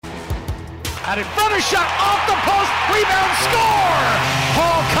Out in front, a shot off the post, rebound, score!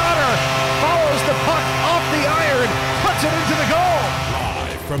 Paul Connor follows the puck off the iron, puts it into the goal.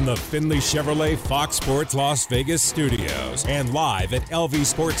 Live from the Findlay Chevrolet Fox Sports Las Vegas studios and live at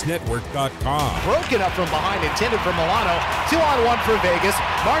lvsportsnetwork.com. Broken up from behind, intended for Milano. 2-on-1 for Vegas.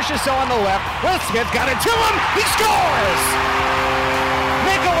 Marchessault on the left. Will Smith got it to him. He scores!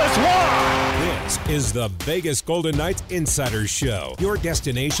 Nicholas Waugh. This is the Vegas Golden Knights Insider Show, your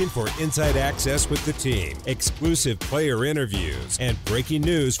destination for inside access with the team, exclusive player interviews, and breaking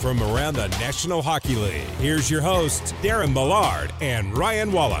news from around the National Hockey League. Here's your hosts, Darren Millard and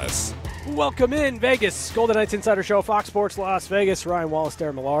Ryan Wallace. Welcome in, Vegas Golden Knights Insider Show, Fox Sports Las Vegas. Ryan Wallace,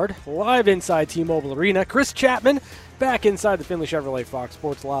 Darren Millard, live inside T-Mobile Arena. Chris Chapman back inside the Findlay Chevrolet Fox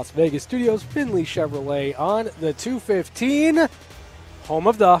Sports Las Vegas studios. Findlay Chevrolet on the 215, home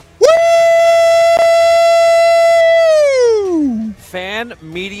of the fan,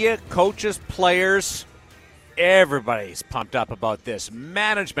 media, coaches, players, everybody's pumped up about this.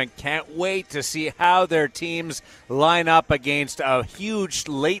 Management can't wait to see how their teams line up against a huge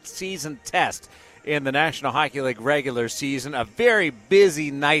late-season test in the National Hockey League regular season. A very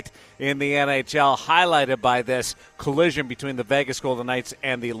busy night in the NHL, highlighted by this collision between the Vegas Golden Knights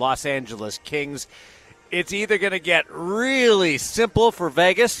and the Los Angeles Kings. It's either going to get really simple for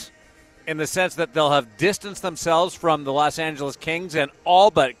Vegas, in the sense that they'll have distanced themselves from the Los Angeles Kings and all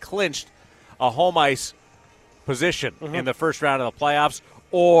but clinched a home ice position in the first round of the playoffs,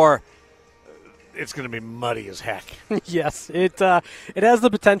 or it's going to be muddy as heck. Yes, it has the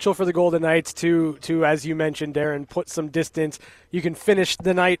potential for the Golden Knights to, as you mentioned, Darren, put some distance. You can finish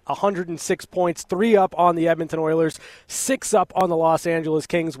the night 106 points, 3 up on the Edmonton Oilers, 6 up on the Los Angeles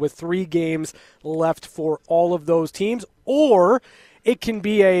Kings with 3 games left for all of those teams, or it can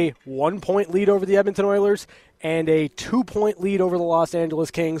be a 1-point lead over the Edmonton Oilers and a 2-point lead over the Los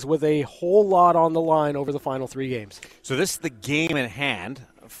Angeles Kings with a whole lot on the line over the final 3 games. So this is the game in hand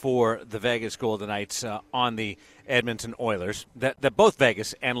for the Vegas Golden Knights on the Edmonton Oilers that both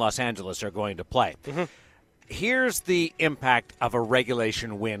Vegas and Los Angeles are going to play. Here's the impact of a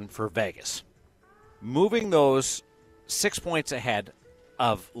regulation win for Vegas. Moving those 6 points ahead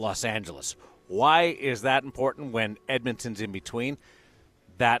of Los Angeles. Why is that important when Edmonton's in between?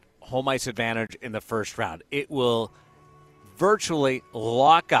 That home ice advantage in the first round. It will virtually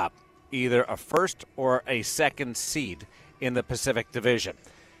lock up either a first or a second seed in the Pacific Division.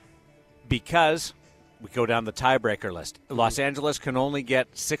 Because we go down the tiebreaker list. Los Angeles can only get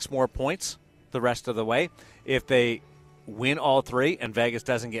 6 more points the rest of the way. If they win all 3 and Vegas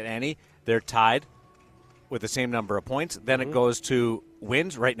doesn't get any, they're tied with the same number of points. Then it goes to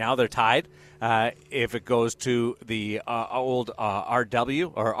wins. Right now they're tied. If it goes to the old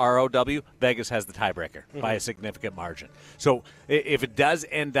RW or ROW, Vegas has the tiebreaker by a significant margin. So if it does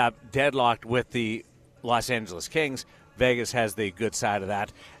end up deadlocked with the Los Angeles Kings, Vegas has the good side of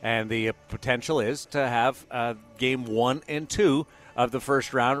that. And the potential is to have game 1 and 2 of the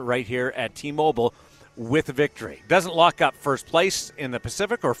first round right here at T-Mobile with a victory. Doesn't lock up first place in the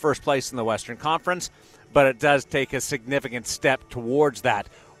Pacific or first place in the Western Conference, but it does take a significant step towards that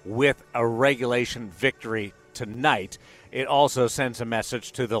with a regulation victory tonight. It also sends a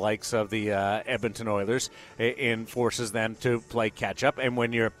message to the likes of the Edmonton Oilers and forces them to play catch-up. And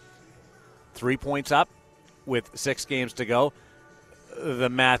when you're 3 points up with 6 games to go, the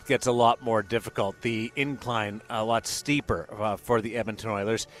math gets a lot more difficult. The incline a lot steeper for the Edmonton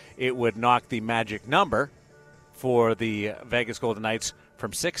Oilers. It would knock the magic number for the Vegas Golden Knights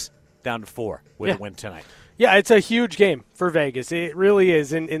from 6 down to 4 with a win tonight. Yeah, it's a huge game for Vegas. It really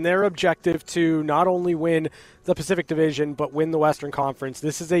is. In their objective to not only win the Pacific Division but win the Western Conference,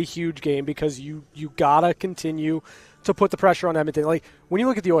 this is a huge game because you got to continue to put the pressure on Edmonton. Like, when you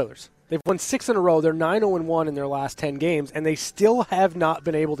look at the Oilers, they've won 6 in a row. They're 9-0-1 in their last 10 games, and they still have not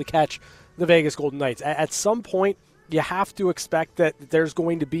been able to catch the Vegas Golden Knights. At some point, you have to expect that there's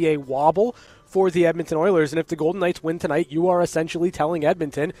going to be a wobble for the Edmonton Oilers, and if the Golden Knights win tonight, you are essentially telling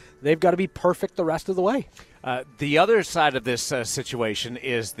Edmonton they've got to be perfect the rest of the way. The other side of this situation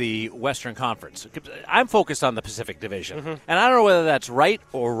is the Western Conference. I'm focused on the Pacific Division, and I don't know whether that's right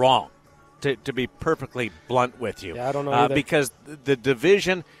or wrong, to be perfectly blunt with you. Yeah, I don't know either. Because the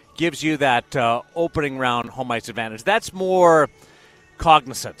division gives you that opening round home ice advantage. That's more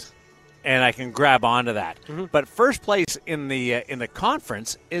cognizant, and I can grab onto that. But first place in the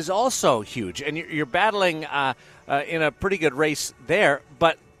conference is also huge, and you're battling in a pretty good race there.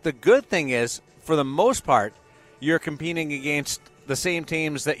 But the good thing is, for the most part, you're competing against the same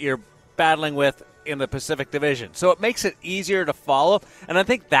teams that you're battling with in the Pacific Division. So it makes it easier to follow, and I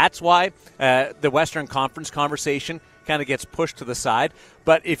think that's why the Western Conference conversation kind of gets pushed to the side.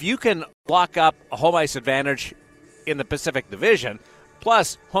 But if you can lock up a home ice advantage in the Pacific Division,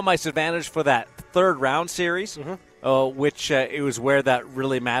 plus home ice advantage for that third round series, which it was where that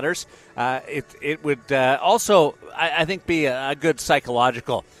really matters, it would also, I think, be a good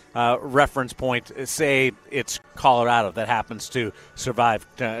psychological reference point. Say it's Colorado that happens to survive,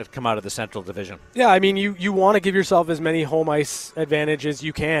 come out of the Central Division. Yeah, I mean, you want to give yourself as many home ice advantages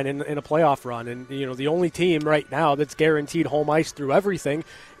you can in a playoff run. And, the only team right now that's guaranteed home ice through everything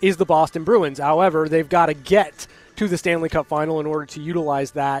is the Boston Bruins. However, they've got to get to the Stanley Cup final in order to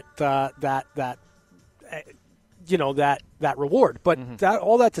utilize that reward. But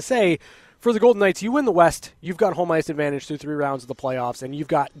all that to say, for the Golden Knights, you win the West, you've got home ice advantage through 3 rounds of the playoffs, and you've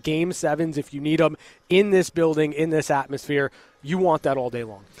got Game 7s if you need them in this building, in this atmosphere. You want that all day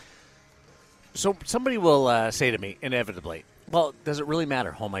long. So somebody will say to me, inevitably, well, does it really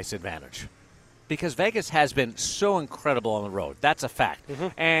matter, home ice advantage? Because Vegas has been so incredible on the road. That's a fact.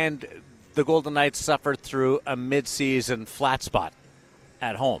 And the Golden Knights suffered through a midseason flat spot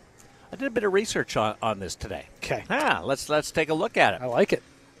at home. I did a bit of research on this today. Okay. Let's take a look at it. I like it.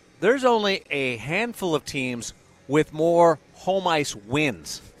 There's only a handful of teams with more home ice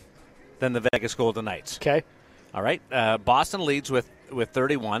wins than the Vegas Golden Knights. Okay. All right. Boston leads with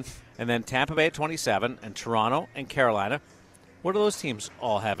 31, and then Tampa Bay at 27, and Toronto and Carolina. What do those teams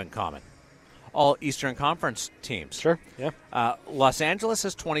all have in common? All Eastern Conference teams. Sure. Yeah. Los Angeles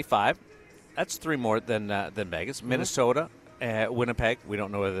has 25. That's 3 more than Vegas. Minnesota, Winnipeg. We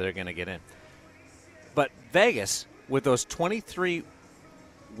don't know whether they're going to get in. But Vegas, with those 23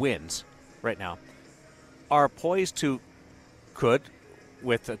 wins right now, are poised to,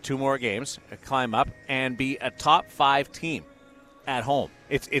 with 2 more games, climb up and be a top 5 team at home.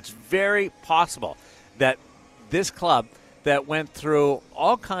 It's very possible that this club that went through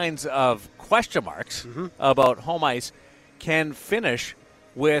all kinds of question marks about home ice can finish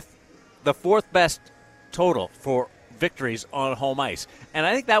with the 4th best total for victories on home ice. And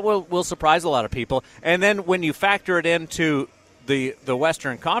I think that will surprise a lot of people. And then when you factor it into the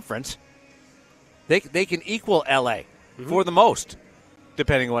Western Conference, they can equal LA for the most,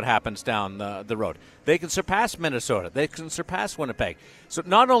 depending on what happens down the road. They can surpass Minnesota. They can surpass Winnipeg. So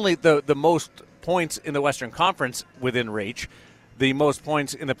not only the most points in the Western Conference within reach, the most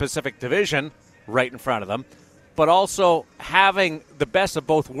points in the Pacific Division right in front of them, but also having the best of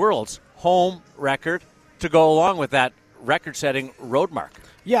both worlds, home record, to go along with that record-setting road mark.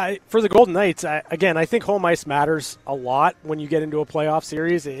 Yeah, for the Golden Knights, I think home ice matters a lot when you get into a playoff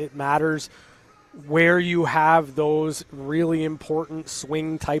series. It matters where you have those really important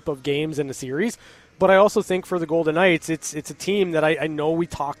swing type of games in a series. But I also think for the Golden Knights, it's a team that I know we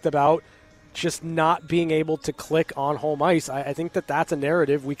talked about just not being able to click on home ice. I think that's a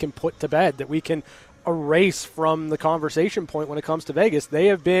narrative we can put to bed, that we can erase from the conversation point when it comes to Vegas. They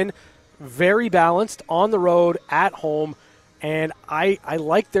have been very balanced on the road, at home, and I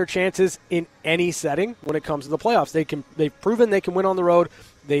like their chances in any setting when it comes to the playoffs. They've proven they can win on the road.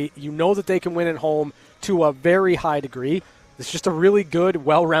 You know that they can win at home to a very high degree. It's just a really good,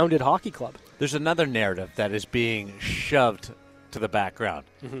 well-rounded hockey club. There's another narrative that is being shoved to the background,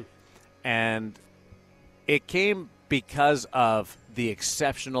 and it came because of the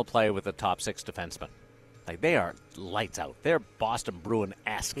exceptional play with the top 6 defensemen. Like, they are lights out. They're Boston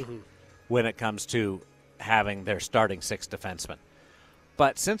Bruin-esque when it comes to having their starting 6 defensemen.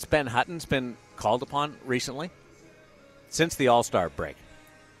 But since Ben Hutton's been called upon recently, since the All-Star break,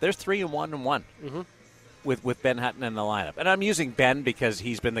 there's 3-1-1 with Ben Hutton in the lineup. And I'm using Ben because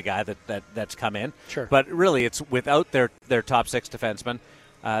he's been the guy that's come in. Sure. But really, it's without their top 6 defensemen.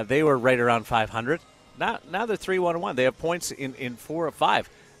 They were right around 500. Now they're 3-1-1. They have points in 4 of 5.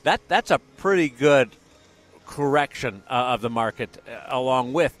 That's a pretty good correction of the market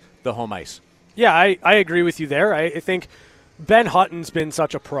along with the home ice. Yeah, I agree with you there. I think Ben Hutton's been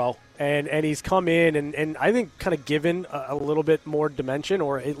such a pro, and he's come in and I think kind of given a little bit more dimension,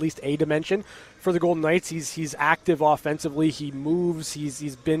 or at least a dimension, for the Golden Knights. He's active offensively. He moves.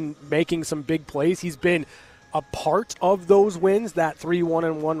 He's been making some big plays. He's been a part of those wins, that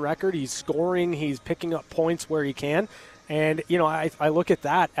 3-1-1 record. He's scoring. He's picking up points where he can. And, I look at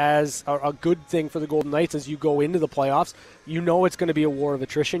that as a good thing for the Golden Knights as you go into the playoffs. You know it's going to be a war of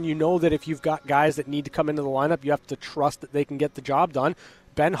attrition. You know that if you've got guys that need to come into the lineup, you have to trust that they can get the job done.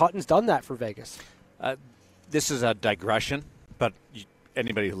 Ben Hutton's done that for Vegas. This is a digression, but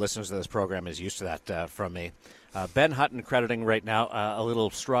anybody who listens to this program is used to that from me. Ben Hutton crediting right now a little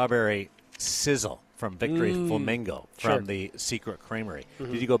strawberry sizzle from Victory Flamingo from the Secret Creamery.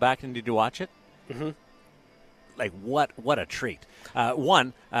 Did you go back and did you watch it? Like, what a treat.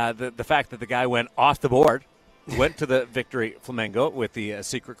 The fact that the guy went off the board went to the Victory Flamingo with the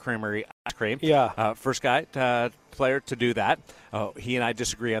Secret Creamery ice cream. Yeah. First player to do that. He and I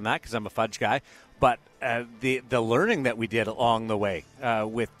disagree on that because I'm a fudge guy. But the learning that we did along the way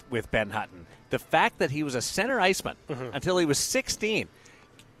with Ben Hutton, the fact that he was a center iceman until he was 16,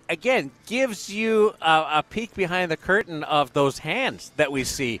 again, gives you a peek behind the curtain of those hands that we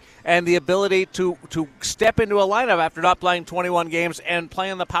see and the ability to step into a lineup after not playing 21 games and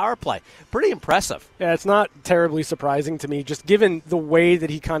playing the power play. Pretty impressive. Yeah, it's not terribly surprising to me, just given the way that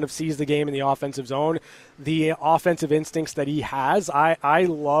he kind of sees the game in the offensive zone, the offensive instincts that he has. I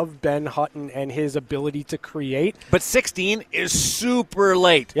love Ben Hutton and his ability to create. But 16 is super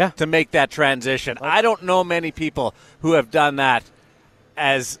late to make that transition. I don't know many people who have done that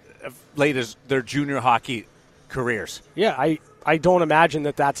as late as their junior hockey careers. Yeah, I don't imagine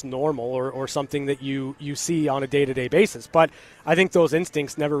that that's normal or something that you see on a day-to-day basis. But I think those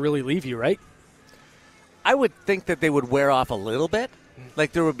instincts never really leave you, right? I would think that they would wear off a little bit.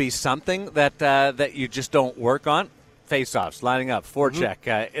 Like there would be something that you just don't work on. Face-offs, lining up,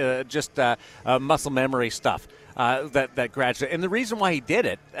 forecheck, just muscle memory stuff that gradually. And the reason why he did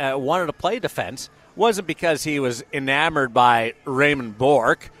it, wanted to play defense, wasn't because he was enamored by Raymond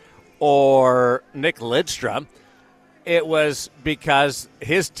Bourque or Nick Lidstrom. It was because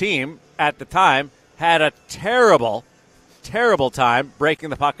his team at the time had a terrible, terrible time breaking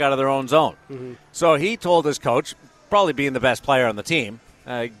the puck out of their own zone. So he told his coach, probably being the best player on the team,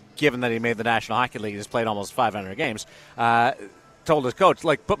 given that he made the National Hockey League, he's played almost 500 games, told his coach,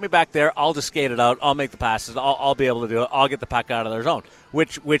 like, put me back there, I'll just skate it out, I'll make the passes, I'll be able to do it, I'll get the puck out of their zone,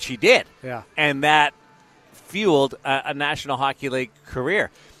 which he did. Yeah. And that fueled a National Hockey League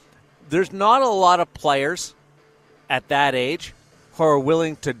career. There's not a lot of players at that age who are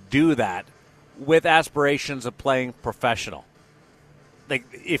willing to do that with aspirations of playing professional. Like,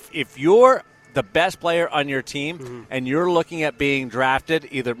 if you're the best player on your team and you're looking at being drafted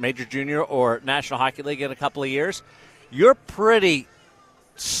either major, junior, or National Hockey League in a couple of years, you're pretty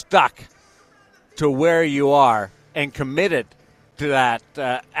stuck to where you are and committed to that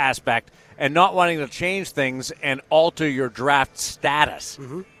aspect and not wanting to change things and alter your draft status.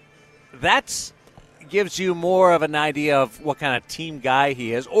 That gives you more of an idea of what kind of team guy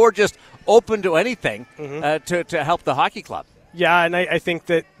he is, or just open to anything to help the hockey club. Yeah, and I think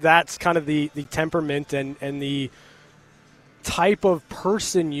that's kind of the temperament and the type of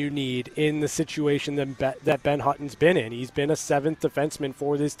person you need in the situation that Ben Hutton's been in. He's been a seventh defenseman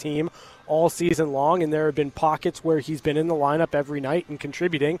for this team all season long, and there have been pockets where he's been in the lineup every night and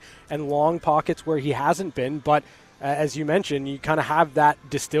contributing, and long pockets where he hasn't been. But as you mentioned, you kind of have that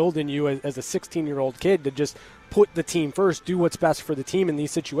distilled in you as a 16-year-old kid to just put the team first, do what's best for the team in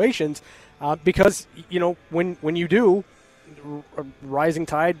these situations, because, you know, when you do, a rising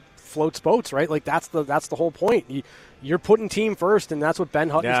tide floats boats, right? Like that's the whole point. You're putting team first, and that's what Ben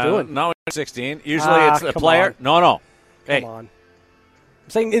Hutton's doing. No, 16. Usually it's the player. On. No. Come on. I'm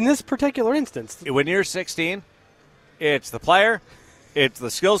saying in this particular instance. When you're 16, it's the player, it's the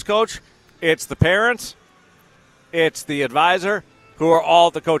skills coach, it's the parents, it's the advisor, who are all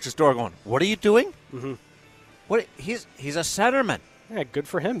at the coach's door going, what are you doing? What? He's a centerman. Yeah, good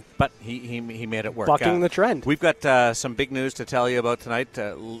for him. But he made it work. Bucking the trend. We've got some big news to tell you about tonight.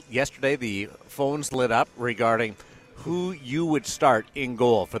 Yesterday, the phones lit up regarding who you would start in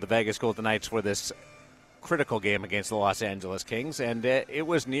goal for the Vegas Golden Knights for this critical game against the Los Angeles Kings, and it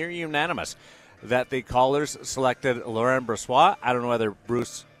was near unanimous that the callers selected Laurent Brossoit. I don't know whether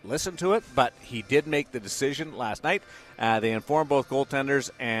Bruce listened to it, but he did make the decision last night. They informed both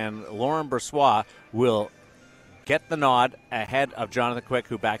goaltenders, and Laurent Brossoit will get the nod ahead of Jonathan Quick,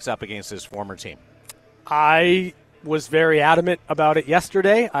 who backs up against his former team. I was very adamant about it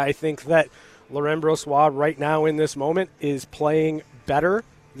yesterday. I think that Laurent Brossoit right now in this moment is playing better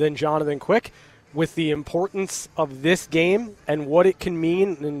than Jonathan Quick. With the importance of this game and what it can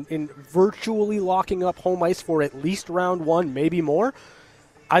mean in virtually locking up home ice for at least round one, maybe more,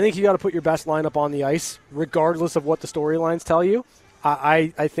 I think you got to put your best lineup on the ice, regardless of what the storylines tell you.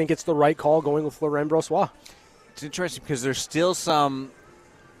 I think it's the right call going with Laurent Brossoit. It's interesting because there's still some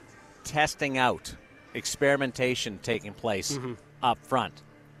testing out, experimentation taking place up front.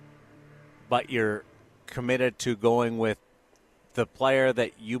 But you're committed to going with the player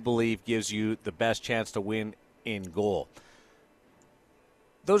that you believe gives you the best chance to win in goal.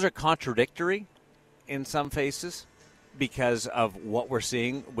 Those are contradictory in some phases because of what we're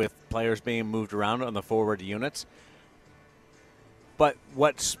seeing with players being moved around on the forward units. But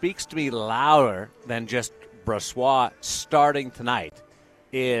what speaks to me louder than just Brossoit starting tonight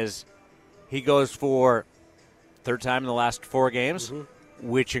is he goes for third time in the last 4 games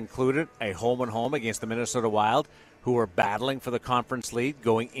which included a home-and-home against the Minnesota Wild, who were battling for the conference lead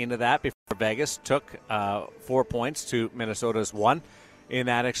going into that before Vegas took 4 points to Minnesota's 1 in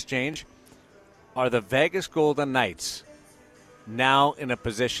that exchange. Are the Vegas Golden Knights now in a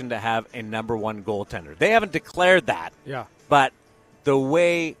position to have a number one goaltender? They haven't declared that. Yeah. But the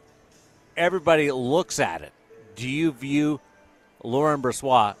way everybody looks at it, do you view Laurent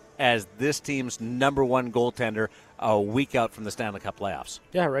Brossoit as this team's number one goaltender a week out from the Stanley Cup playoffs?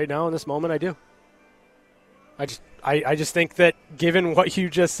 Yeah, right now in this moment I do. I just think that given what you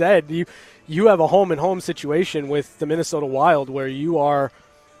just said, you have a home-and-home situation with the Minnesota Wild where you are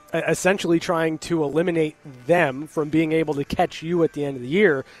essentially trying to eliminate them from being able to catch you at the end of the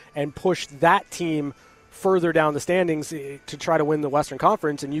year and push that team further down the standings to try to win the Western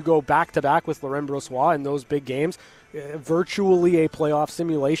Conference, and you go back-to-back with Laurent Brossoit in those big games, virtually a playoff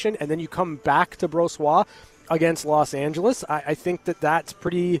simulation, and then you come back to Brossoit against Los Angeles. I think that that's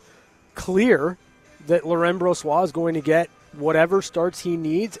pretty clear that Laurent Brossoit is going to get whatever starts he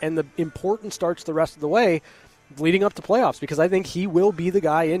needs and the important starts the rest of the way leading up to playoffs, because I think he will be the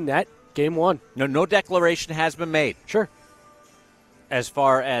guy in net game one. No declaration has been made. Sure. As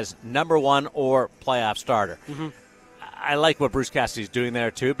far as number one or playoff starter. Mm-hmm. I like what Bruce Cassidy's doing there,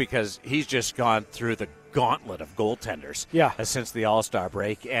 too, because he's just gone through the gauntlet of goaltenders since the All-Star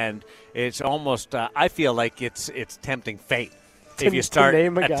break, and it's almost, I feel like it's tempting fate. If you start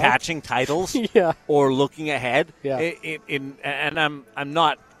attaching titles or looking ahead, and I'm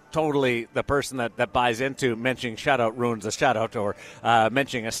not totally the person that buys into mentioning shutout ruins a shutout, or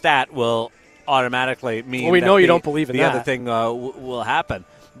mentioning a stat will automatically mean we know you don't believe in the that. other thing will happen.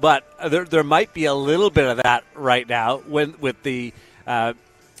 But there might be a little bit of that right now with the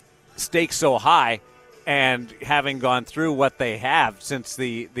stakes so high and having gone through what they have since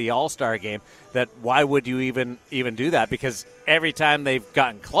the All-Star game, that why would you even do that? Because every time they've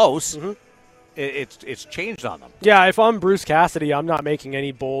gotten close, it's changed on them. Yeah, if I'm Bruce Cassidy, I'm not making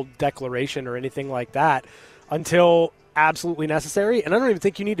any bold declaration or anything like that until absolutely necessary, and I don't even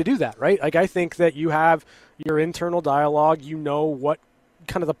think you need to do that, right? Like, I think that you have your internal dialogue, you know what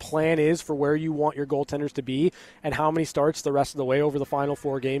kind of the plan is for where you want your goaltenders to be and how many starts the rest of the way over the final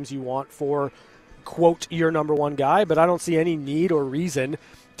 4 games you want for, quote, your number one guy, but I don't see any need or reason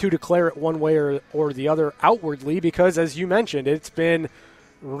to declare it one way or the other outwardly, because, as you mentioned, it's been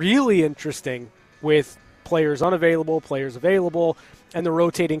really interesting with players unavailable, players available, and the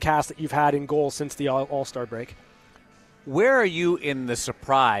rotating cast that you've had in goal since the All-Star break. Where are you in the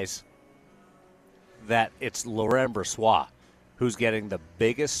surprise that it's Laurent Brossoit who's getting the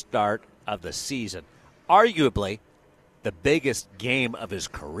biggest start of the season, arguably the biggest game of his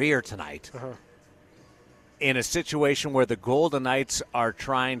career tonight, in a situation where the Golden Knights are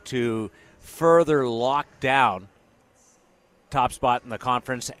trying to further lock down top spot in the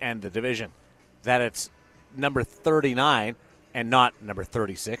conference and the division, that it's number 39 and not number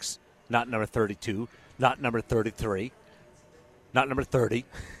 36, not number 32, not number 33, not number 30.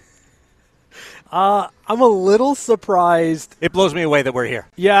 I'm a little surprised. It blows me away that we're here.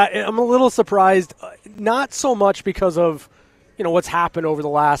 Yeah, I'm a little surprised, not so much because of, what's happened over the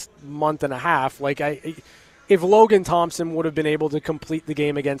last month and a half. Like, if Logan Thompson would have been able to complete the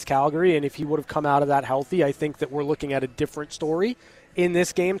game against Calgary, and if he would have come out of that healthy, I think that we're looking at a different story in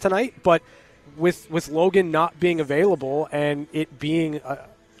this game tonight. But with Logan not being available and it being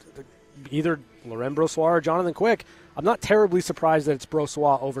either Laurent Brossoit or Jonathan Quick, I'm not terribly surprised that it's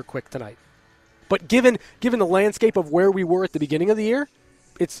Brossoit over Quick tonight. But given the landscape of where we were at the beginning of the year,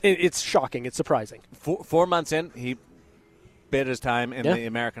 it's shocking. It's surprising. 4 months in, he bid his time in the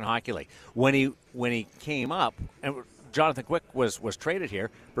American Hockey League. When he came up, and Jonathan Quick was traded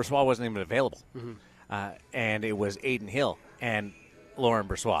here, Brossoit wasn't even available. And it was Aiden Hill and Laurent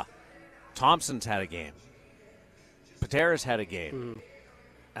Brossoit. Thompson's had a game. Patera's had a game.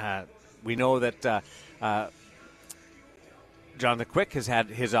 We know that Jonathan Quick has had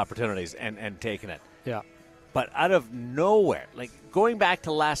his opportunities and taken it. Yeah. But out of nowhere, like going back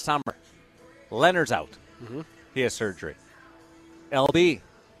to last summer, Leonard's out. He has surgery. LB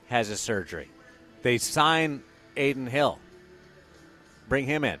has his surgery. They sign Aiden Hill. Bring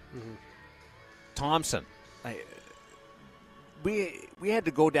him in. Thompson. We had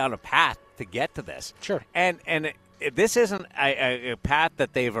to go down a path to get to this. Sure. And this isn't a path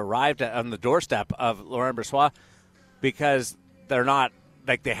that they've arrived at on the doorstep of Laurent Brossoit because they're not,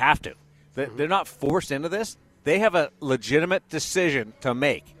 like, they have to. They're not forced into this. They have a legitimate decision to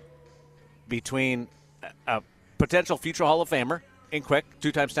make between a potential future Hall of Famer in Quick,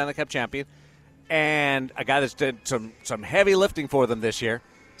 2-time Stanley Cup champion, and a guy that's done some heavy lifting for them this year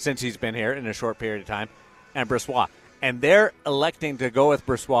since he's been here in a short period of time, and Brossoit. and they're electing to go with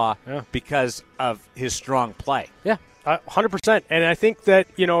Brossoit because of his strong play. Yeah, 100%. And I think that,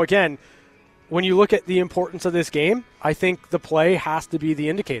 again, when you look at the importance of this game, I think the play has to be the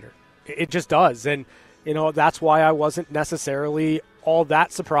indicator. It just does. And, that's why I wasn't necessarily all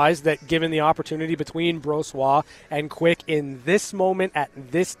that surprised that given the opportunity between Brossoit and Quick in this moment at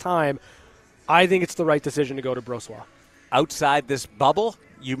this time, I think it's the right decision to go to Brossoit. Outside this bubble,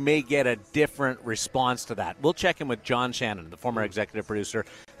 you may get a different response to that. We'll check in with John Shannon, the former executive producer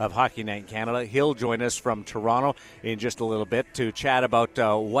of Hockey Night in Canada. He'll join us from Toronto in just a little bit to chat about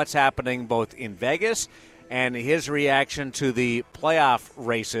what's happening both in Vegas and his reaction to the playoff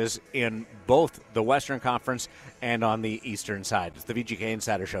races in both the Western Conference and on the Eastern side. It's the VGK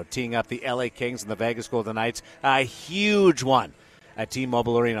Insider Show, teeing up the LA Kings and the Vegas Golden Knights. A huge one at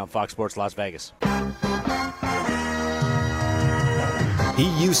T-Mobile Arena on Fox Sports Las Vegas. He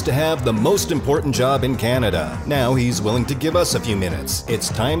used to have the most important job in Canada. Now he's willing to give us a few minutes. It's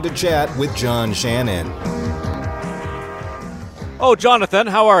time to chat with John Shannon. Oh, Jonathan,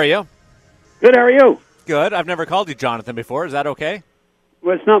 how are you? Good, how are you? Good. I've never called you Jonathan before. Is that okay?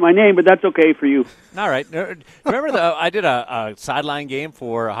 Well, it's not my name, but that's okay for you. All right. Remember, I did a sideline game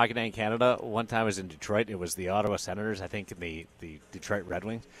for Hockey Night in Canada. One time I was in Detroit. It was the Ottawa Senators, I think, in the Detroit Red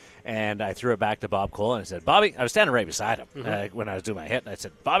Wings. And I threw it back to Bob Cole, and I said, Bobby, I was standing right beside him when I was doing my hit. And I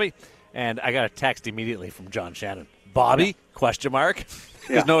said, Bobby, and I got a text immediately from John Shannon. Bobby? Question mark.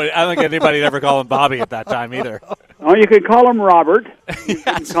 Because I don't think anybody had ever called him Bobby at that time either. Oh, you could call him Robert. You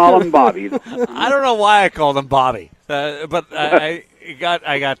can call him Bobby. I don't know why I called him Bobby, but I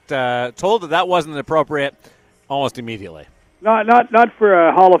got told that wasn't appropriate almost immediately. Not for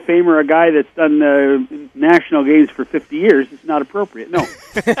a Hall of Famer, a guy that's done national games for 50 years. It's not appropriate. No.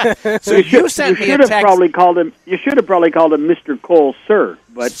 So you sent me a text. You should have probably called him Mr. Cole, sir.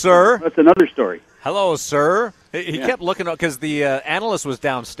 But sir, that's another story. Hello, sir. He kept looking up because the analyst was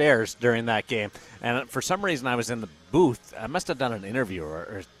downstairs during that game, and for some reason I was in the booth. I must have done an interview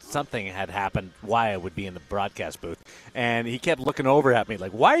or something had happened why I would be in the broadcast booth, and he kept looking over at me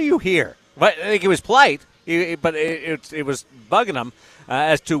like, "Why are you here?" But I think it was polite, but it was bugging him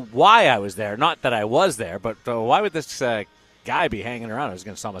as to why I was there. Not that I was there, but why would this guy be hanging around? I was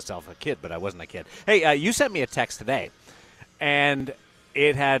going to call myself a kid, but I wasn't a kid. Hey, you sent me a text today, and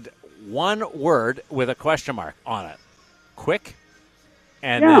it had one word with a question mark on it. Quick,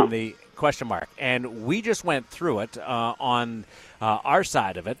 and then the question mark. And we just went through it on our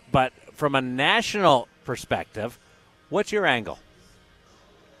side of it. But from a national perspective, what's your angle?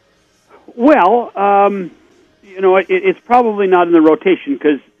 Well, it's probably not in the rotation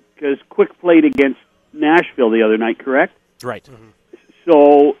because Quick played against Nashville the other night, correct? Right. Mm-hmm.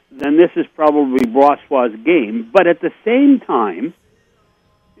 So then this is probably Brossoit's game. But at the same time,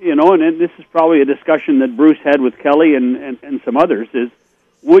 and this is probably a discussion that Bruce had with Kelly and some others, is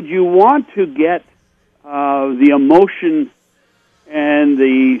would you want to get the emotion and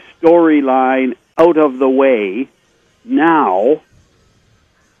the storyline out of the way now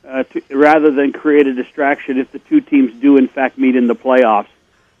rather than create a distraction if the two teams do in fact meet in the playoffs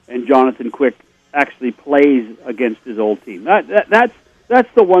and Jonathan Quick actually plays against his old team?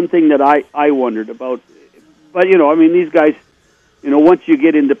 That's the one thing that I wondered about. But, these guys, once you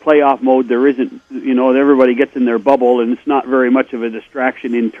get into playoff mode, there isn't, everybody gets in their bubble, and it's not very much of a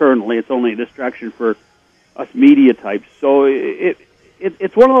distraction internally. It's only a distraction for us media types. So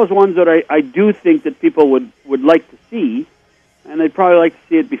it's one of those ones that I do think that people would like to see, and they'd probably like to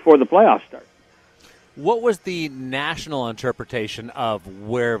see it before the playoffs start. What was the national interpretation of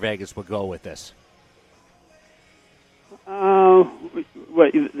where Vegas would go with this?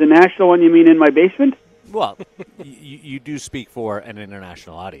 What, the national one, you mean in my basement? Well, you do speak for an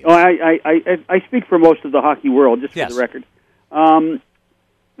international audience. Oh, I speak for most of the hockey world, just for the record. No,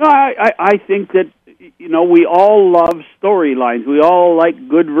 I think that, we all love storylines. We all like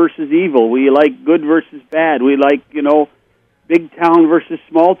good versus evil. We like good versus bad. We like, big town versus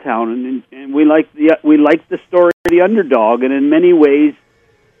small town, and we like the story of the underdog. And in many ways,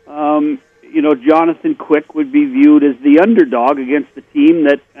 Jonathan Quick would be viewed as the underdog against the team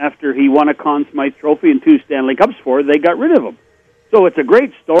that, after he won a Conn Smythe Trophy and 2 Stanley Cups for, they got rid of him. So it's a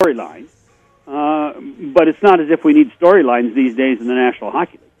great storyline, but it's not as if we need storylines these days in the National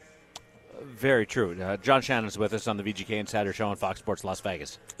Hockey League. Very true. John Shannon's with us on the VGK Insider Show on Fox Sports Las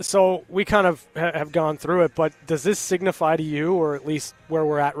Vegas. So we kind of have gone through it, but does this signify to you, or at least where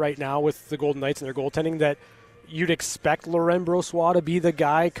we're at right now with the Golden Knights and their goaltending, that you'd expect Laurent Brossoit to be the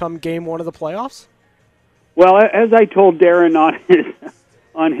guy come game one of the playoffs? Well, as I told Darren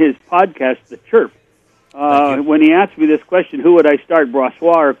on his podcast, The Chirp, when he asked me this question, who would I start,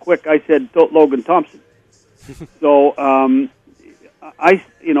 Brossoit or Quick, I said Logan Thompson. So I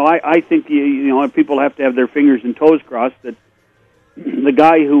think people have to have their fingers and toes crossed that the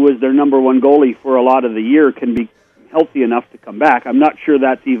guy who was their number one goalie for a lot of the year can be healthy enough to come back. I'm not sure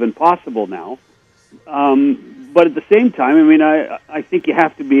that's even possible now. But at the same time, I mean, I think you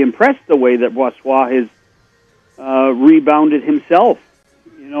have to be impressed the way that Boissois has rebounded himself.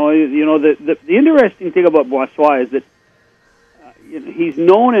 The interesting thing about Boissois is that he's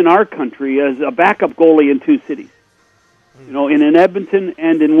known in our country as a backup goalie in two cities. In Edmonton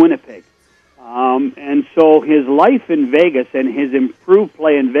and in Winnipeg. And so his life in Vegas and his improved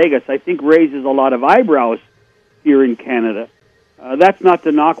play in Vegas, I think, raises a lot of eyebrows here in Canada. That's not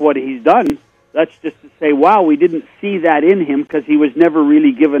to knock what he's done. That's just to say, wow, we didn't see that in him because he was never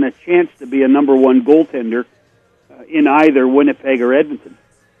really given a chance to be a number one goaltender in either Winnipeg or Edmonton.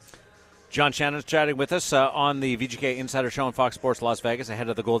 John Shannon's chatting with us on the VGK Insider Show on Fox Sports Las Vegas ahead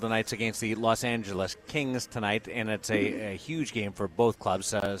of the Golden Knights against the Los Angeles Kings tonight, and it's a huge game for both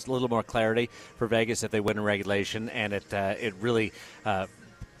clubs. It's a little more clarity for Vegas if they win in regulation, and it really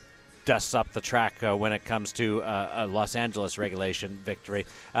dusts up the track when it comes to a Los Angeles regulation victory.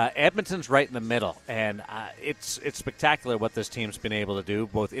 Edmonton's right in the middle, and it's spectacular what this team's been able to do,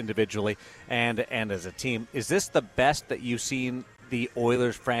 both individually and as a team. Is this the best that you've seen the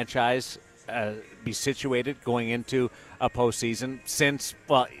Oilers franchise be situated going into a postseason since,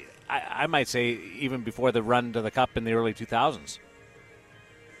 well, I might say even before the run to the Cup in the early 2000s?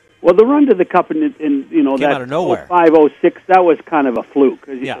 Well, the run to the Cup in came that out of nowhere. 05-06, that was kind of a fluke.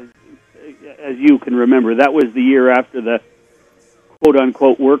 Yeah. As you can remember, that was the year after the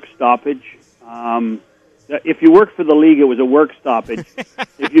quote-unquote work stoppage. If you worked for the league, it was a work stoppage.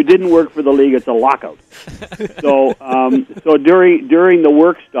 If you didn't work for the league, it's a lockout. So during the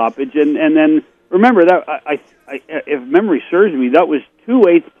work stoppage, and then remember that if memory serves me, that was two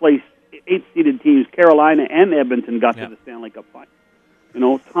eighth-seeded teams, Carolina and Edmonton, got to the Stanley Cup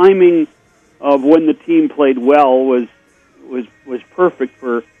final. Timing of when the team played well was perfect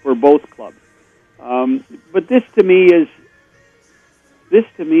for both clubs. But this to me is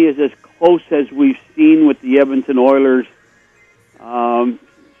as close as we've seen with the Edmonton Oilers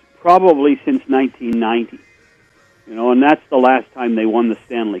probably since 1990. And that's the last time they won the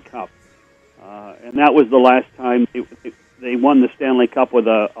Stanley Cup. And that was the last time they won the Stanley Cup with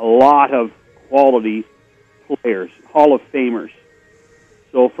a lot of quality players, Hall of Famers.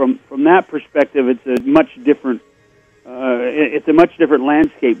 So from that perspective, it's a much different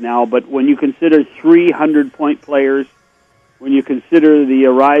landscape now. But when you consider 300-point players, when you consider the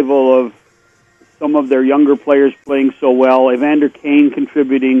arrival of some of their younger players playing so well, Evander Kane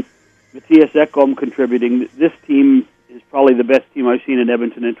contributing, Matthias Ekholm contributing, this team is probably the best team I've seen in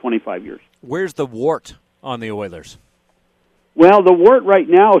Edmonton in 25 years. Where's the wart on the Oilers? Well, the wart right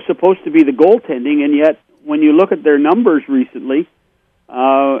now is supposed to be the goaltending, and yet when you look at their numbers recently,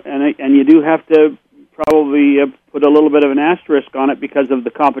 and you do have to probably put a little bit of an asterisk on it because of the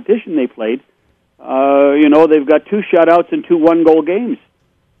competition they played. They've got 2 shutouts and 2 one-goal games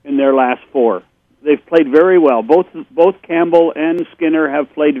in their last 4. They've played very well. Both Campbell and Skinner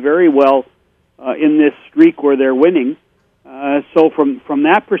have played very well in this streak where they're winning. So from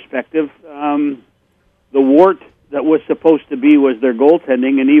that perspective, the wart that was supposed to be was their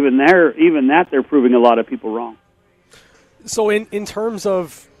goaltending, and even that they're proving a lot of people wrong. So in terms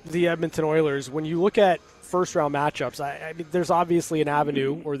of the Edmonton Oilers, when you look at first-round matchups, I mean, there's obviously an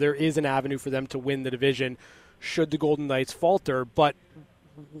avenue, or there is an avenue for them to win the division should the Golden Knights falter, but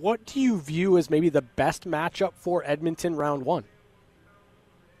what do you view as maybe the best matchup for Edmonton round 1?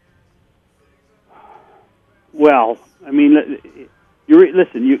 Well, I mean,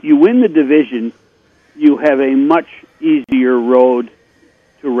 you win the division, you have a much easier road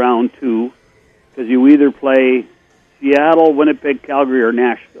to round 2 because you either play Seattle, Winnipeg, Calgary, or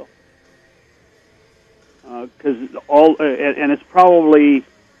Nashville. And it's probably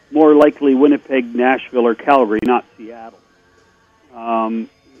more likely Winnipeg, Nashville, or Calgary, not Seattle.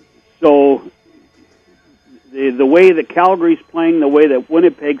 So the way that Calgary's playing, the way that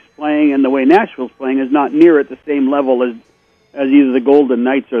Winnipeg's playing, and the way Nashville's playing is not near at the same level as either the Golden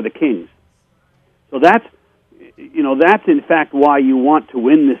Knights or the Kings. So that's in fact why you want to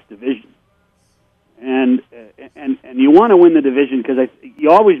win this division. And you want to win the division because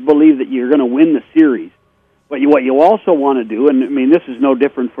you always believe that you're going to win the series. But what you also want to do, and I mean this is no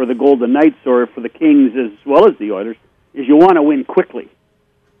different for the Golden Knights or for the Kings as well as the Oilers, is you want to win quickly.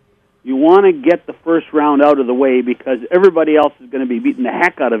 You want to get the first round out of the way because everybody else is going to be beating the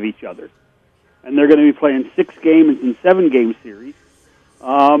heck out of each other. And they're going to be playing 6 games and 7-game series.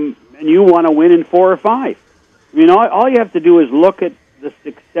 And you want to win in 4 or 5. I mean, all you have to do is look at the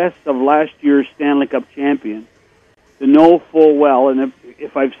success of last year's Stanley Cup champion to know full well, and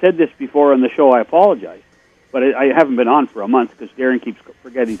if I've said this before on the show, I apologize, but I haven't been on for a month because Darren keeps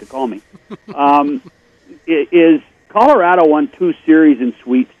forgetting to call me, is Colorado won 2 series in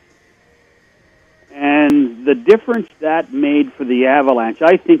sweeps. And the difference that made for the Avalanche,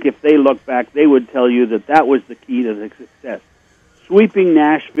 I think if they look back, they would tell you that was the key to the success. Sweeping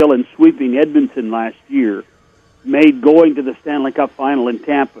Nashville and sweeping Edmonton last year made going to the Stanley Cup final in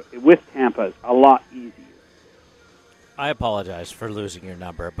Tampa a lot easier. I apologize for losing your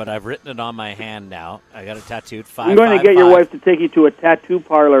number, but I've written it on my hand now. I got it tattooed. I'm going to get your wife to take you to a tattoo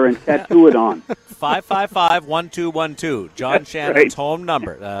parlor and tattoo it on. 555-1212. John Shannon's home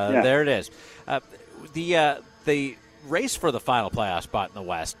number. There it is. The race for the final playoff spot in the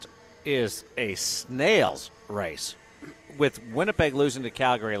West is a snail's race. With Winnipeg losing to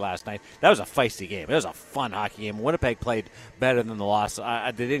Calgary last night, that was a feisty game. It was a fun hockey game. Winnipeg played better than the loss.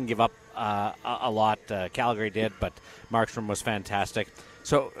 They didn't give up a lot. Calgary did, but Markstrom was fantastic.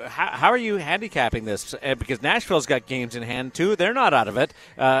 So how are you handicapping this? Because Nashville's got games in hand, too. They're not out of it.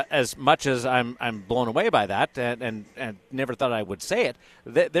 As much as I'm blown away by that and never thought I would say it,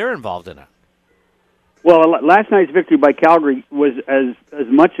 they're involved in it. Well, last night's victory by Calgary was as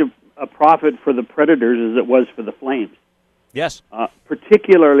much a profit for the Predators as it was for the Flames. Yes.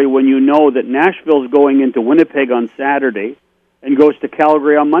 Particularly when you know that Nashville's going into Winnipeg on Saturday and goes to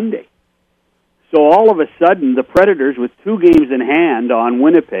Calgary on Monday. So all of a sudden, the Predators, with 2 games in hand on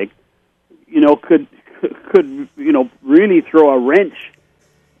Winnipeg, could really throw a wrench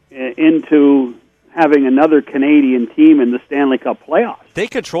into having another Canadian team in the Stanley Cup playoffs. They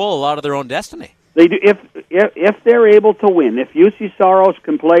control a lot of their own destiny. They do if they're able to win. If UC Saros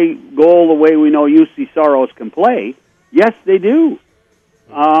can play goal the way we know UC Saros can play, yes, they do.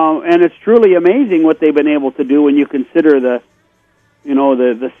 And it's truly amazing what they've been able to do when you consider the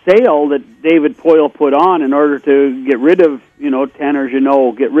sale that David Poyle put on in order to get rid of Tanner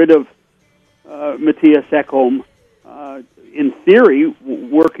Jeannot, get rid of Matthias Ekholm. In theory,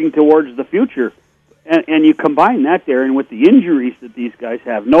 working towards the future. And you combine that, Darren, with the injuries that these guys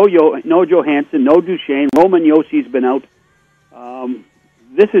have. No Johansson, no Duchesne. Roman Yossi's been out.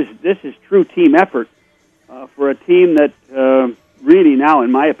 This is true team effort for a team that really now,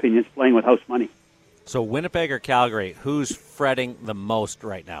 in my opinion, is playing with house money. So Winnipeg or Calgary, who's fretting the most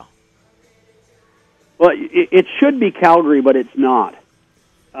right now? Well, it should be Calgary, but it's not.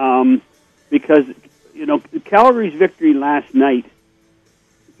 Because, Calgary's victory last night,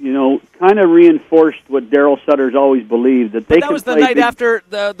 kind of reinforced what Darryl Sutter's always believed, that they that was the night after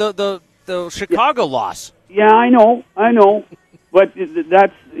the Chicago loss. Yeah, I know. But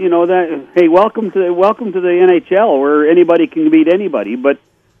that's, hey, welcome to the NHL where anybody can beat anybody. But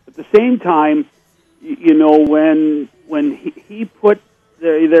at the same time, when he put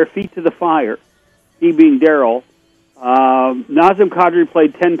their feet to the fire, he being Darryl, Nazem Kadri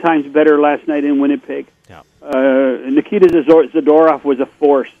played 10 times better last night in Winnipeg. Yeah. Nikita Zadorov was a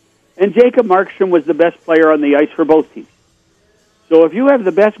force. And Jacob Markstrom was the best player on the ice for both teams. So if you have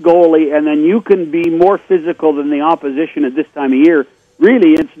the best goalie and then you can be more physical than the opposition at this time of year,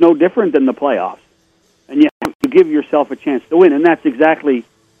 really it's no different than the playoffs. And you have to give yourself a chance to win. And that's exactly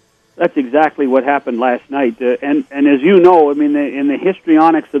what happened last night. And as you know, I mean, in the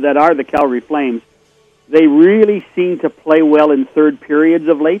histrionics that are the Calgary Flames, they really seem to play well in third periods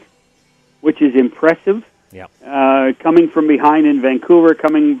of late, which is impressive. Yeah. Coming from behind in Vancouver,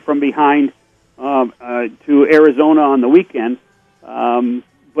 coming from behind to Arizona on the weekend, to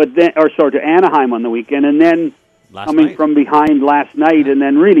Anaheim on the weekend, and then coming from behind last night, and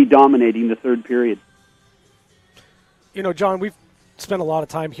then really dominating the third period. John, we've spent a lot of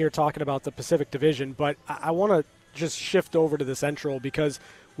time here talking about the Pacific Division, but I want to just shift over to the Central because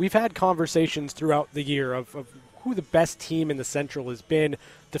we've had conversations throughout the year of who the best team in the Central has been.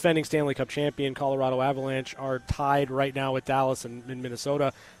 Defending Stanley Cup champion Colorado Avalanche are tied right now with Dallas and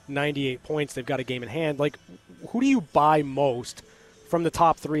Minnesota, 98 points. They've got a game in hand. Like, who do you buy most from the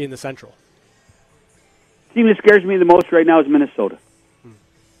top 3 in the Central? The team that scares me the most right now is Minnesota.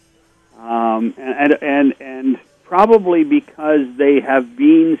 And probably because they have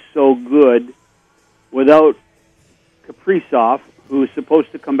been so good without Kaprizov, who is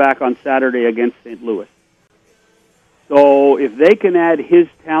supposed to come back on Saturday against St. Louis. So if they can add his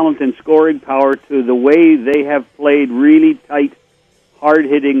talent and scoring power to the way they have played really tight,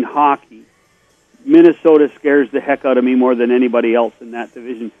 hard-hitting hockey, Minnesota scares the heck out of me more than anybody else in that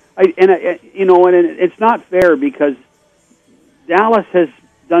division. And it's not fair because Dallas has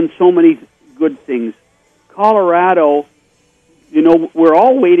done so many good things. Colorado, we're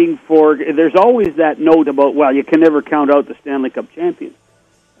all waiting for. There's always that note about, well, you can never count out the Stanley Cup champions.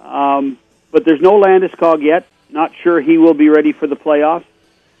 But there's no Landeskog yet. Not sure he will be ready for the playoffs.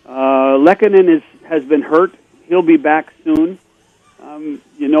 Lehkonen has been hurt. He'll be back soon.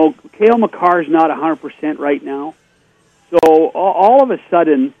 Cale Makar's not 100% right now. So all of a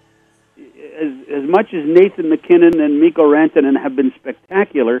sudden, as much as Nathan McKinnon and Mikko Rantanen have been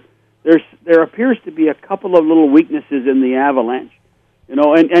spectacular, there appears to be a couple of little weaknesses in the Avalanche. And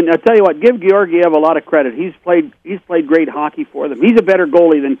I'll tell you what, give Georgiev a lot of credit. He's played great hockey for them. He's a better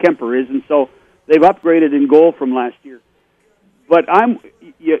goalie than Kemper is, and so they've upgraded in goal from last year. But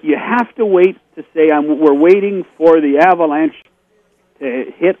you have to wait to say we're waiting for the Avalanche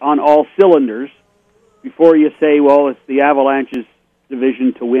to hit on all cylinders before you say, well, it's the Avalanche's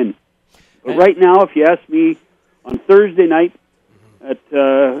division to win. But right now, if you ask me, on Thursday night at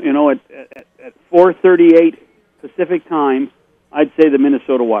 4:38 Pacific time, I'd say the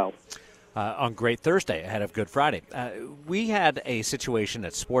Minnesota Wild. On Great Thursday, ahead of Good Friday. We had a situation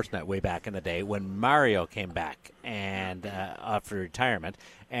at Sportsnet way back in the day when Mario came back and after retirement,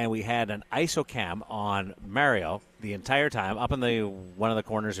 and we had an ISOCam on Mario the entire time up in one of the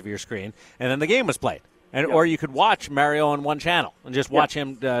corners of your screen, and then the game was played. Or you could watch Mario on one channel and just watch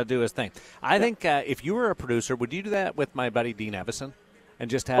him do his thing. I think if you were a producer, would you do that with my buddy Dean Evison and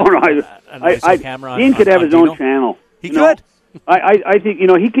just have an ISO camera on? Dean could have his own channel. He could. I think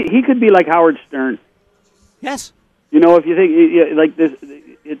he could be like Howard Stern. Yes. If you think like this,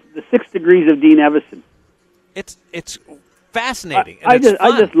 it's the 6 degrees of Dean Evison. It's fascinating. I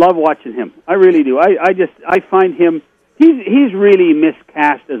just love watching him. I really do. I find him he's really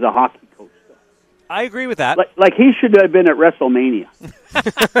miscast as a hockey coach. I agree with that. Like he should have been at WrestleMania.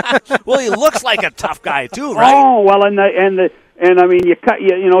 Well, he looks like a tough guy too, right? Oh well, and I mean,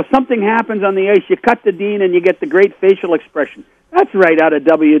 something happens on the ice. You cut to Dean, and you get the great facial expression. That's right out of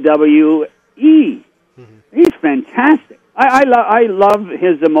WWE. Mm-hmm. He's fantastic. I love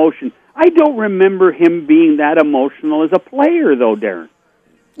his emotion. I don't remember him being that emotional as a player, though, Darren.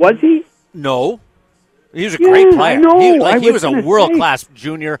 Was he? No. He was a great player. I know. He was a world-class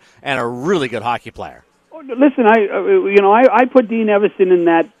junior and a really good hockey player. Listen, I put Dean Evison in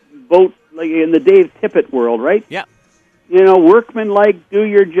that boat, like in the Dave Tippett world, right? Yeah. Workman-like, do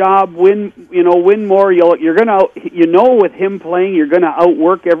your job, win more. You're gonna, with him playing, you're gonna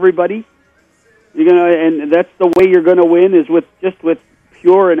outwork everybody. And that's the way you're gonna win is with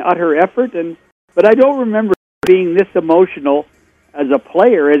pure and utter effort. But I don't remember being this emotional as a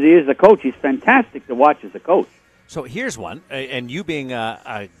player as he is a coach. He's fantastic to watch as a coach. So here's one, and you being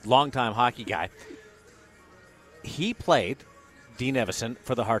a longtime hockey guy, he played Dean Evison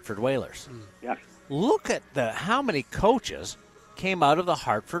for the Hartford Whalers. Yeah. Look at how many coaches came out of the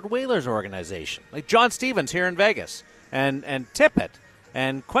Hartford Whalers organization. Like John Stevens here in Vegas, and Tippett,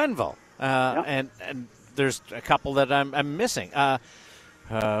 and Quenneville, and there's a couple that I'm missing.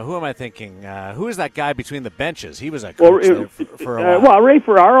 Who am I thinking? Who is that guy between the benches? He was a coach there for a while. Well, Ray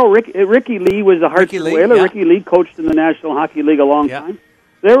Ferraro, Ricky Lee was a Hartford Whaler. Yeah. Ricky Lee coached in the National Hockey League a long time.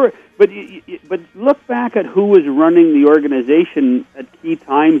 But look back at who was running the organization at key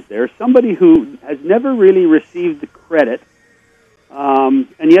times there. Somebody who has never really received the credit, and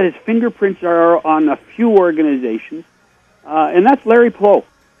yet his fingerprints are on a few organizations, and that's Larry Plow.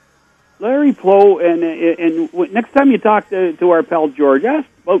 Larry Plow, and next time you talk to our pal George, ask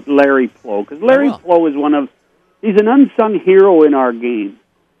about Larry Plow, because Larry Plow is he's an unsung hero in our game.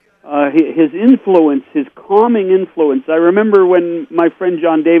 His influence, his calming influence. I remember when my friend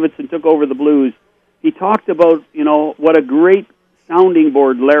John Davidson took over the Blues, he talked about, what a great sounding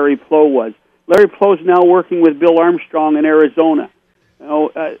board Larry Plow was. Larry Plow's now working with Bill Armstrong in Arizona.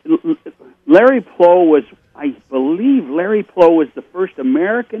 Larry Plow was, I believe Larry Plow was the first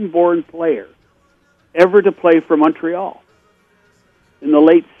American-born player ever to play for Montreal in the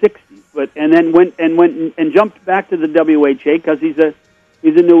late 60s. And then went and jumped back to the WHA because he's a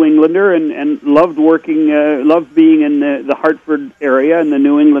New Englander and loved being in the Hartford area and the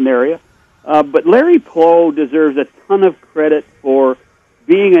New England area. But Larry Plow deserves a ton of credit for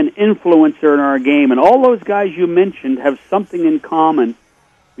being an influencer in our game. And all those guys you mentioned have something in common,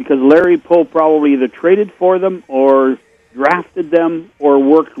 because Larry Plow probably either traded for them or drafted them or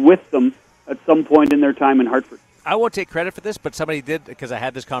worked with them at some point in their time in Hartford. I won't take credit for this, but somebody did, because I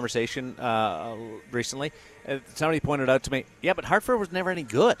had this conversation recently. Somebody pointed out to me, but Hartford was never any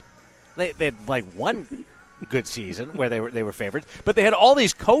good. They had like one good season where they were favorites, but they had all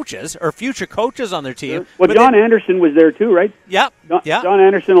these coaches or future coaches on their team. Well, John Anderson was there too, right? Yeah. John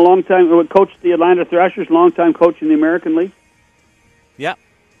Anderson, a long time coached the Atlanta Thrashers, long time coach in the American League. Yeah.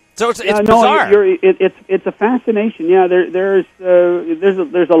 So it's bizarre. It's a fascination. Yeah, there's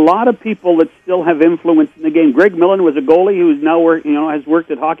a lot of people that still have influence in the game. Greg Millen was a goalie who's now has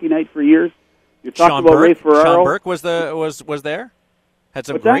worked at Hockey Night for years. You're talking about Ray Ferraro. Sean Burke was there. Had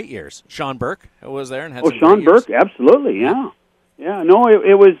some great years. Sean Burke was there and had some Sean great Burke, years. absolutely, yeah. No,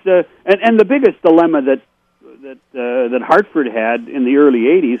 it was, and the biggest dilemma that Hartford had in the early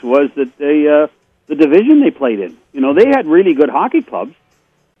 '80s was that the division they played in. They had really good hockey clubs,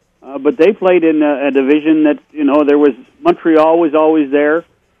 but they played in a division that there was Montreal was always there.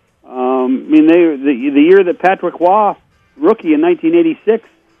 The year that Patrick Waugh, rookie in 1986,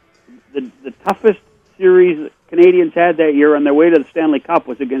 the toughest series Canadians had that year on their way to the Stanley Cup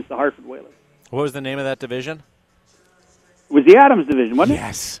was against the Hartford Whalers. What was the name of that division? It was the Adams division, wasn't it?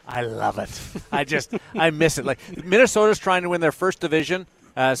 Yes, I love it. I miss it. Like Minnesota's trying to win their first division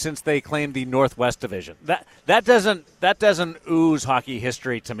since they claimed the Northwest Division. That doesn't ooze hockey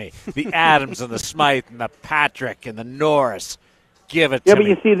history to me. The Adams and the Smythe and the Patrick and the Norris. Give it to me.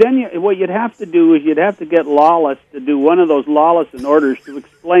 Yeah, but you see, then what you'd have to do is you'd have to get Lawless to do one of those Lawless orders to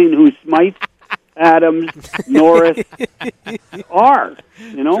explain who Smythe, Adams, Norris are.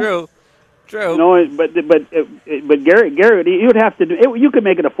 True. But Gary, you'd have to do it. You could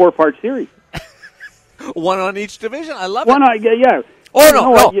make it a 4-part series. One on each division. I love it. Yeah.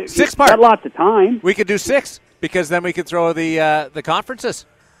 Oh no, 6 parts. Got lots of time. We could do 6 because then we could throw the conferences.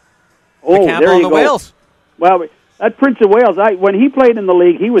 Oh, the Campbell there you and the go. Wales. Well, that Prince of Wales. When he played in the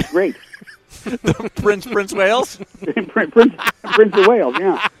league, he was great. Prince Wales. Prince of Wales.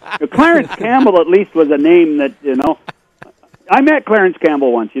 Yeah. Clarence Campbell at least was a name that I met Clarence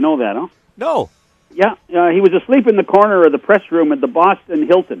Campbell once. You know that, huh? No. Yeah, he was asleep in the corner of the press room at the Boston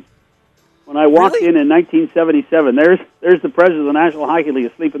Hilton when I walked in 1977. There's the president of the National Hockey League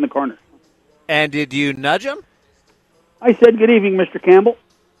asleep in the corner. And did you nudge him? I said, "Good evening, Mr. Campbell."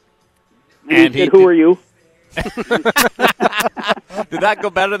 And he said, "Who are you?" Did that go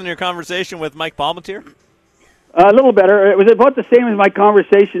better than your conversation with Mike Palmetier? A little better. It was about the same as my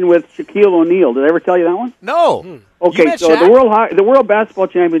conversation with Shaquille O'Neal. Did I ever tell you that one? No. Okay, so the World Basketball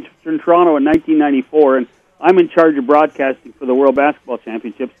Championships in Toronto in 1994, and I'm in charge of broadcasting for the World Basketball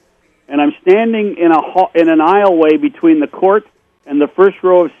Championships, and I'm standing in an aisleway between the court and the first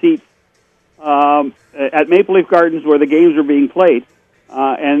row of seats at Maple Leaf Gardens where the games were being played,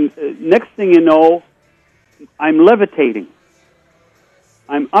 and next thing you know, I'm levitating.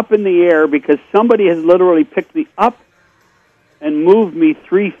 I'm up in the air because somebody has literally picked me up and moved me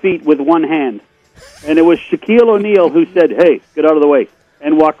 3 feet with one hand. And it was Shaquille O'Neal who said, "Hey, get out of the way,"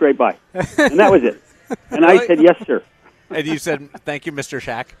 and walked right by. And that was it. And I said, "Yes, sir." And you said, "Thank you, Mr.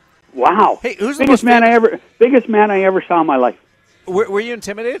 Shaq." Wow. Hey, who's the biggest man I ever saw in my life? Were you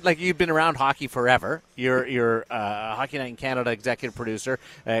intimidated? Like, you've been around hockey forever. You're Hockey Night in Canada executive producer,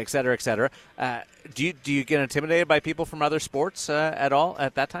 et cetera, et cetera. Do you get intimidated by people from other sports at all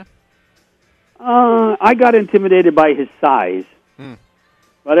at that time? I got intimidated by his size,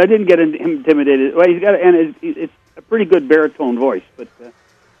 but I didn't get intimidated. Well, it's a pretty good baritone voice, but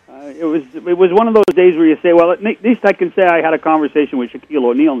it was one of those days where you say, "Well, at least I can say I had a conversation with Shaquille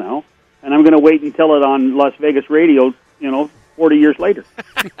O'Neal now, and I'm going to wait and tell it on Las Vegas radio, 40 years later."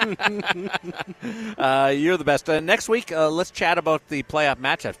 You're the best. Next week, let's chat about the playoff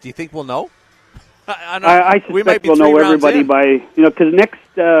matchups. Do you think we'll know? I suspect we'll know everybody by, because next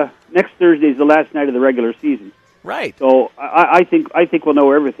Thursday is the last night of the regular season. Right. So I think we'll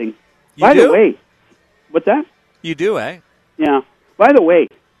know everything. By the way, what's that? You do, eh? Yeah. By the way,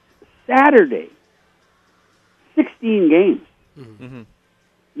 Saturday, 16 games. Mm-hmm.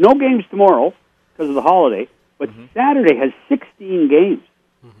 No games tomorrow because of the holiday. But Saturday has 16 games.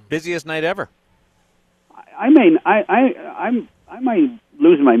 Busiest night ever. I might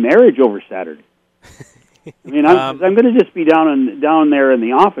lose my marriage over Saturday. I'm going to just be down there in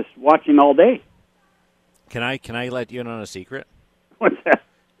the office watching all day. Can I let you in on a secret? What's that?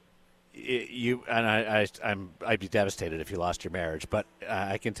 I'd be devastated if you lost your marriage, but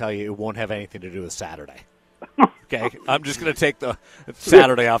I can tell you it won't have anything to do with Saturday. Okay, I'm just going to take the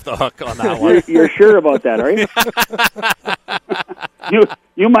Saturday off the hook on that one. You're sure about that, are you?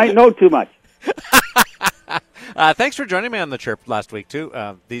 You might know too much. Thanks for joining me on the Chirp last week too.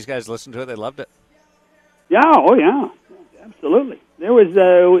 These guys listened to it; they loved it. Yeah, absolutely. There was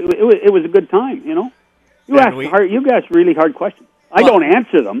it was a good time. You asked really hard questions. I don't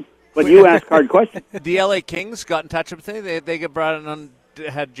answer them, but you ask hard questions. The LA Kings got in touch with me. They brought in on.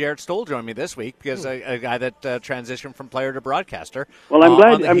 Had Jarrett Stoll join me this week because a guy that transitioned from player to broadcaster. Well,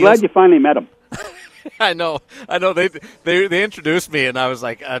 I'm glad you finally met him. I know. They introduced me, and I was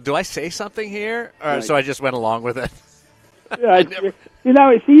like, "Do I say something here?" So I just went along with it.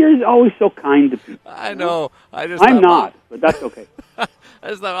 You're always so kind to people. I know. I'm not, but that's okay.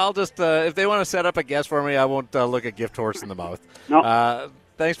 I'll just if they want to set up a guest for me, I won't look a gift horse in the mouth. No.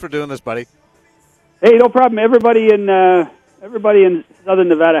 Thanks for doing this, buddy. Hey, no problem. Everybody in Southern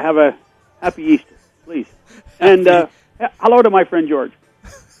Nevada, have a happy Easter, please. And hello to my friend George.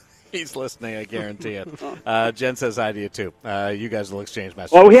 He's listening, I guarantee it. Jen says hi to you too. You guys will exchange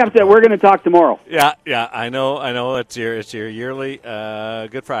messages. Well, we're going to talk tomorrow. Yeah, I know. It's your yearly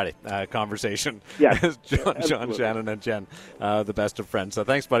Good Friday conversation. Yeah, John Shannon and Jen, the best of friends. So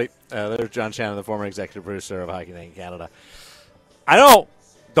thanks, buddy. There's John Shannon, the former executive producer of Hockey Night in Canada. I know.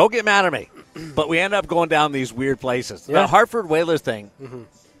 Don't get mad at me, but we end up going down these weird places. Yeah. The Hartford Whalers thing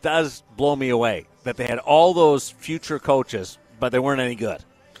does blow me away. That they had all those future coaches, but they weren't any good.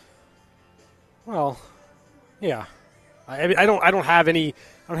 Well, yeah, I don't have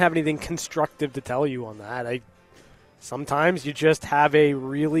anything constructive to tell you on that. Sometimes you just have a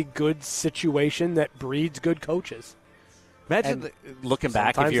really good situation that breeds good coaches. Imagine looking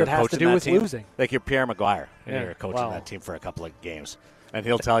back if you're coaching that team, losing. Like you're Pierre Maguire, and you're coaching that team for a couple of games, and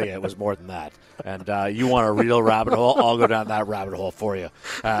he'll tell you it was more than that. And you want a real rabbit hole? I'll go down that rabbit hole for you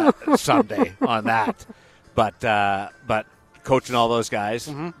someday on that. But coaching all those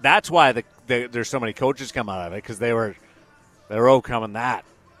guys, that's why there's so many coaches come out of it, because they were overcoming that.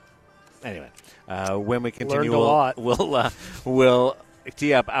 Anyway, when we continue, we'll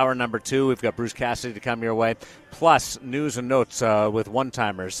tee up hour number 2. We've got Bruce Cassidy to come your way, plus news and notes with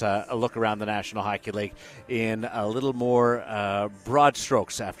one-timers, a look around the National Hockey League in a little more broad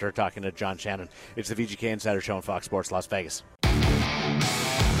strokes after talking to John Shannon. It's the VGK Insider Show on Fox Sports Las Vegas.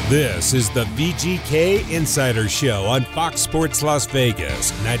 This is the VGK Insider Show on Fox Sports Las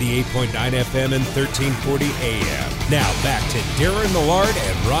Vegas, 98.9 FM and 1340 AM. Now back to Darren Millard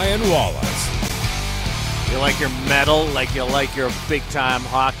and Ryan Wallace. You like your medal, like you like your big-time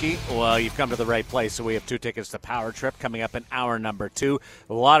hockey? Well, you've come to the right place. So we have 2 tickets to Power Trip coming up in hour number 2.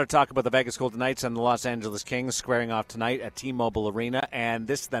 A lot of talk about the Vegas Golden Knights and the Los Angeles Kings squaring off tonight at T-Mobile Arena. And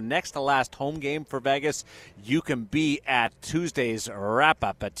this is the next to last home game for Vegas. You can be at Tuesday's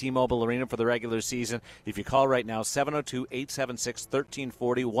wrap-up at T-Mobile Arena for the regular season. If you call right now,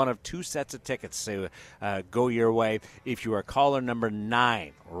 702-876-1340, one of 2 sets of tickets to go your way. If you are caller number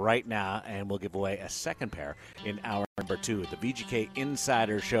 9 right now, and we'll give away a second pair in hour number 2. The VGK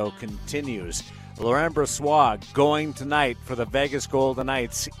Insider Show continues. Laurent Brossoit going tonight for the Vegas Golden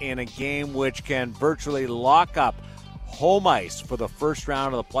Knights in a game which can virtually lock up home ice for the first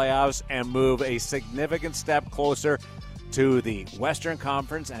round of the playoffs and move a significant step closer to the Western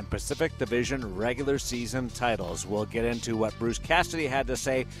Conference and Pacific Division regular season titles. We'll get into what Bruce Cassidy had to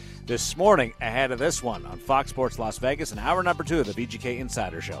say this morning ahead of this one on Fox Sports Las Vegas in hour number 2 of the VGK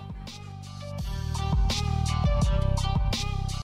Insider Show.